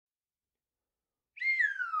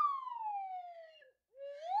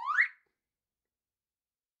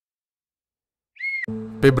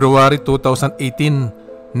February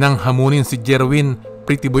 2018 nang hamunin si Jerwin,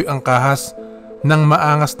 Pretty Boy Ancajas ng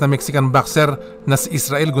maangas na Mexican boxer na si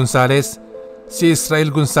Israel Gonzalez. Si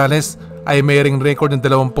Israel Gonzalez ay mayroong record ng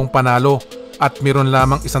 20 panalo at mayroon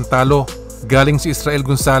lamang isang talo. Galing si Israel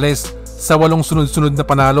Gonzalez sa 8 sunod-sunod na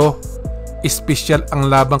panalo. Espesyal ang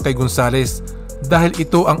labang kay Gonzalez dahil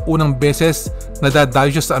ito ang unang beses na dadayo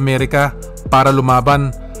siya sa Amerika para lumaban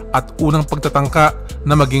at unang pagtatangka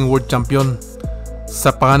na maging world champion. Sa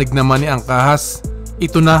panig naman ni Ancajas,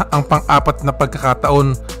 ito na ang pang-apat na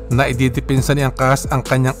pagkakataon na ididepensa ni Ancajas ang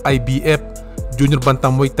kanyang IBF Junior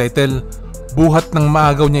Bantamweight title. Buhat ng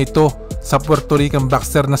maagaw niya ito sa Puerto Rican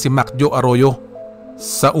boxer na si Macjo Arroyo.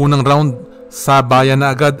 Sa unang round, sabayan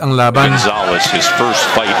na agad ang laban. Gonzalez, his first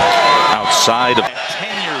fight outside of 10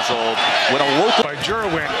 years old with a local by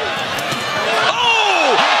Jerwin.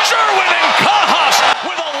 Oh! Jerwin Ancajas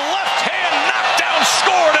with a left hand knockdown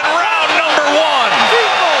scored in round number 1.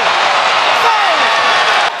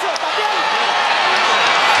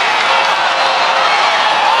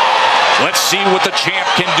 Let's see what the champ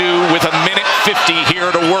can do with a minute 50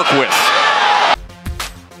 here to work with.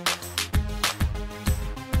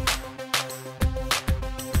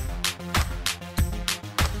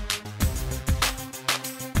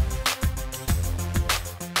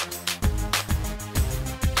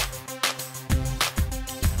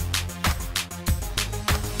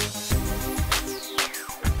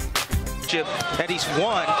 That he's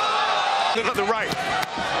won. To the right.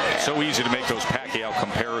 So easy to make those Pacquiao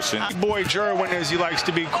comparisons. Boy Jerwin, as he likes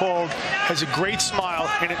to be called, has a great smile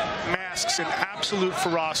and it masks an absolute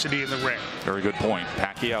ferocity in the ring. Very good point.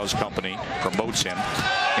 Pacquiao's company promotes him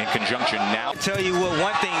in conjunction now. I'll tell you what,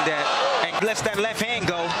 one thing that lets that left hand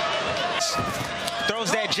go, throws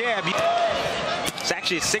that jab. It's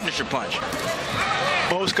actually a signature punch.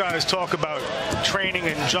 Most guys talk about training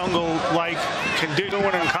in jungle-like conditions.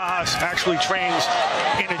 Ancajas actually trains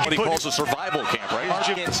in a what he calls a survival camp, right?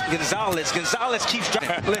 Gonzalez keeps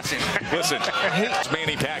driving. Listen.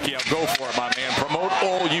 Manny Pacquiao, go for it, my man. Promote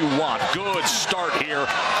all you want. Good start here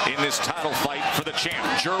in this title fight for the champ,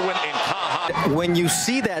 Jerwin Ancajas. When you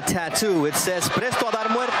see that tattoo, it says "Presto a dar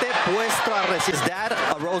muerte, puesto a resistir." His dad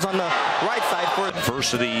arose on the right side for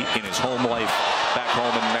adversity in his home life back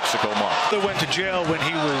home in Mexico. He went to jail when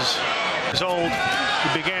he was old. He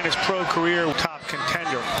began his pro career top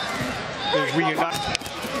contender. He was reunited.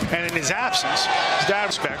 And in his absence, his dad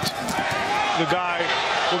respect the guy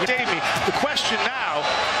who gave me. The question now,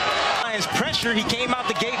 his pressure, he came out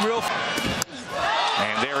the gate real.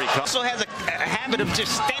 And there he comes. Also has a habit of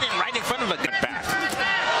just standing right in front of a back.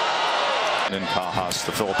 And Ancajas,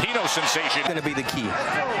 the Filipino sensation, going to be the key.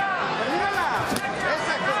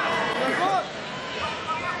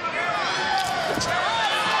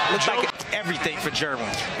 Looks like everything for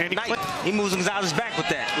Jerwin. And he moves Gonzalez back with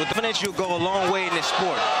that. With the finish, you'll go a long way in this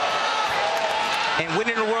sport. And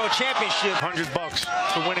winning the world championship. $100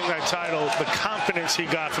 for winning that title. The confidence he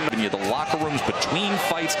got from the locker rooms between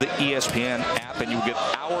fights, the ESPN app, and you get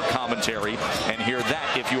our commentary and hear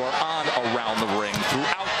that if you are on Around the Ring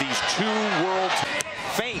throughout these 2 world.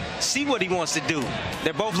 Feint. See what he wants to do.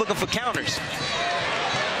 They're both looking for counters.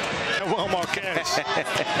 Well, Marquez.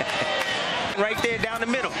 Right there down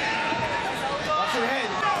the middle. Watch your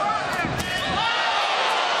head.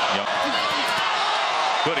 Yep.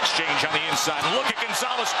 Good exchange on the inside. Look at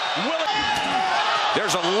Gonzalez.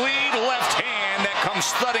 There's a lead left hand that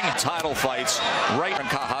comes thudding. Title fights right in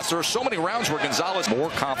Ancajas. There are so many rounds where Gonzalez more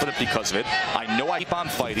confident because of it. I know I keep on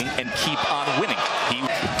fighting and keep on winning.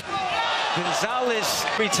 Gonzalez,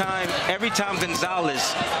 every time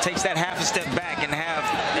Gonzalez takes that half a step back and have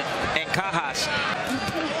Ancajas.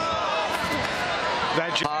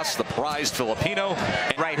 The prized Filipino.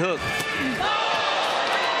 Right hook.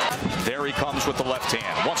 There he comes with the left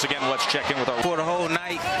hand. Once again, let's check in with our... For the whole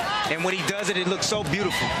night. And when he does it, it looks so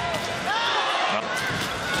beautiful.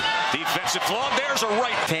 Defensive glove. There's a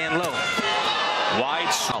right hand low. Wide.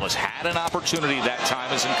 Gonzalez had an opportunity that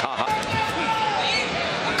time as Ancajas.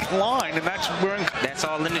 Line, and that's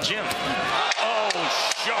all in the gym. Oh,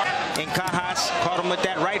 sharp. Ancajas caught him with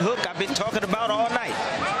that right hook I've been talking about all night.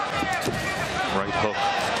 Right hook.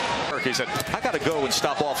 He said, I got to go and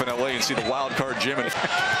stop off in LA and see the wild card gym.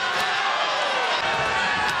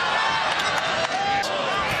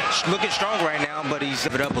 Looking strong right now, but he's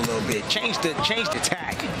it up a little bit. Changed the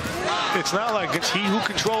tack. It's not like it's he who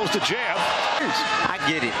controls the jab. I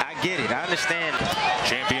get it. I understand.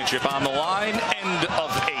 Championship on the line. End of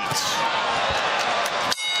 8.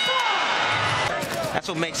 That's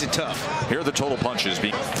what makes it tough. Here are the total punches.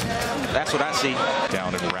 That's what I see.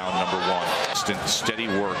 Down in round number 1. Steady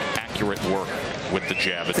work, accurate work with the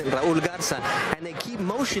jab. Raul Garza, and they keep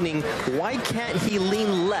motioning. Why can't he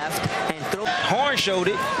lean left and throw? Horn showed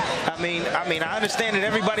it. I mean, I understand that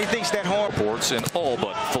everybody thinks that Horn. Reports and all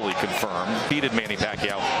but fully confirmed. Defeated Manny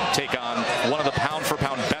Pacquiao. Take on one of the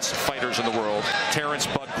pound-for-pound best fighters in the world, Terrence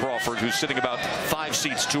Bud Crawford, who's sitting about 5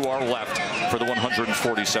 seats to our left for the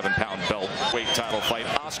 147-pound belt weight title fight.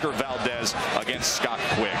 Oscar Valdez against Scott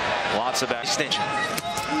Quigg. Lots of extension.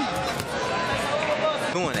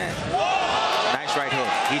 Doing that. Nice right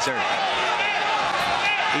hook. He's hurt.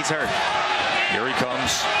 He's hurt. Here he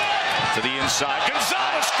comes to the inside.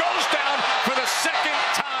 Gonzalez goes down for the second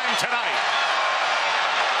time tonight.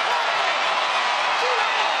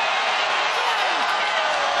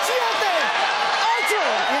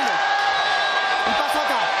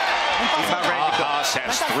 Ancajas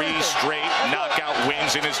has 3 straight knockout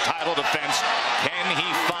wins in his title defense. Can he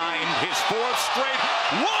find his 4th straight?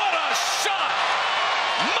 What a shot!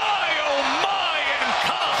 My, oh my,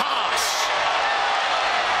 Ancajas!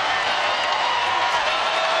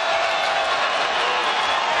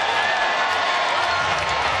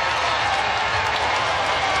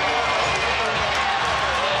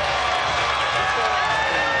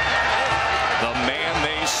 The man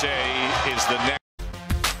they say is the next.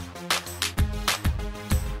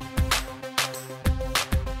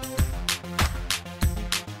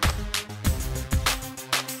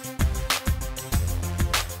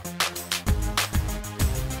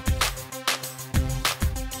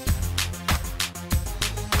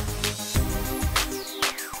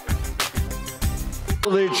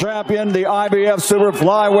 The champion, the IBF Super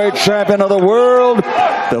Flyweight Champion of the world,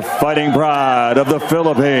 the fighting pride of the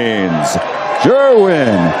Philippines,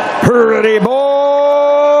 Jerwin, Pretty Boy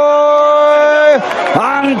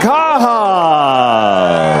Ancajas.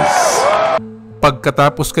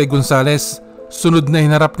 Pagkatapos kay Gonzalez, sunod na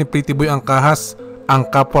hinarap ni Pretty Boy Ancajas ang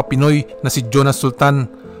kapwa Pinoy na si Jonas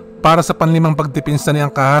Sultan para sa panlimang pagdepensa ni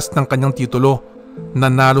Ancajas ng kanyang titulo.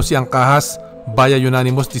 Nanalo si Ancajas via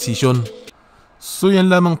unanimous decision. So yan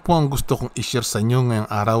lamang po ang gusto kong i-share sa inyo ngayong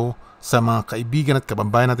araw sa mga kaibigan at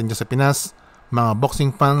kababayan natin dyan sa Pinas, mga boxing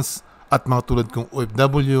fans at mga tulad kong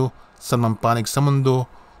OFW sa mampanig sa mundo.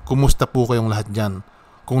 Kumusta po kayong lahat dyan?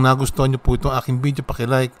 Kung nagustuhan nyo po itong aking video,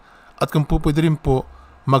 pakilike at kung po pwede rin po,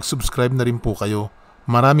 mag-subscribe na rin po kayo.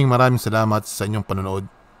 Maraming salamat sa inyong panonood.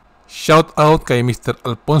 Shout out kay Mr.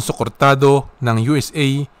 Alfonso Cortado ng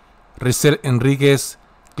USA, Rizal Enriquez,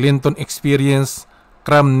 Clinton Experience,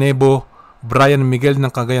 Cram Nebo, Brian Miguel ng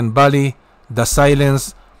Cagayan Valley, The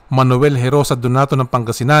Silence, Manuel Herosa Donato ng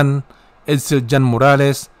Pangasinan, Edsel Jan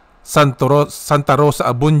Morales, Santa Rosa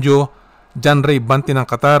Abundio, Jan Ray Banti ng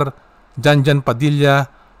Qatar, Jan Padilla,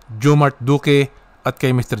 Jomart Duque at kay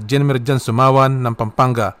Mr. Jenmer Jan Sumawan ng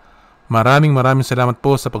Pampanga. Maraming salamat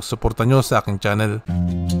po sa pagsuporta nyo sa aking channel.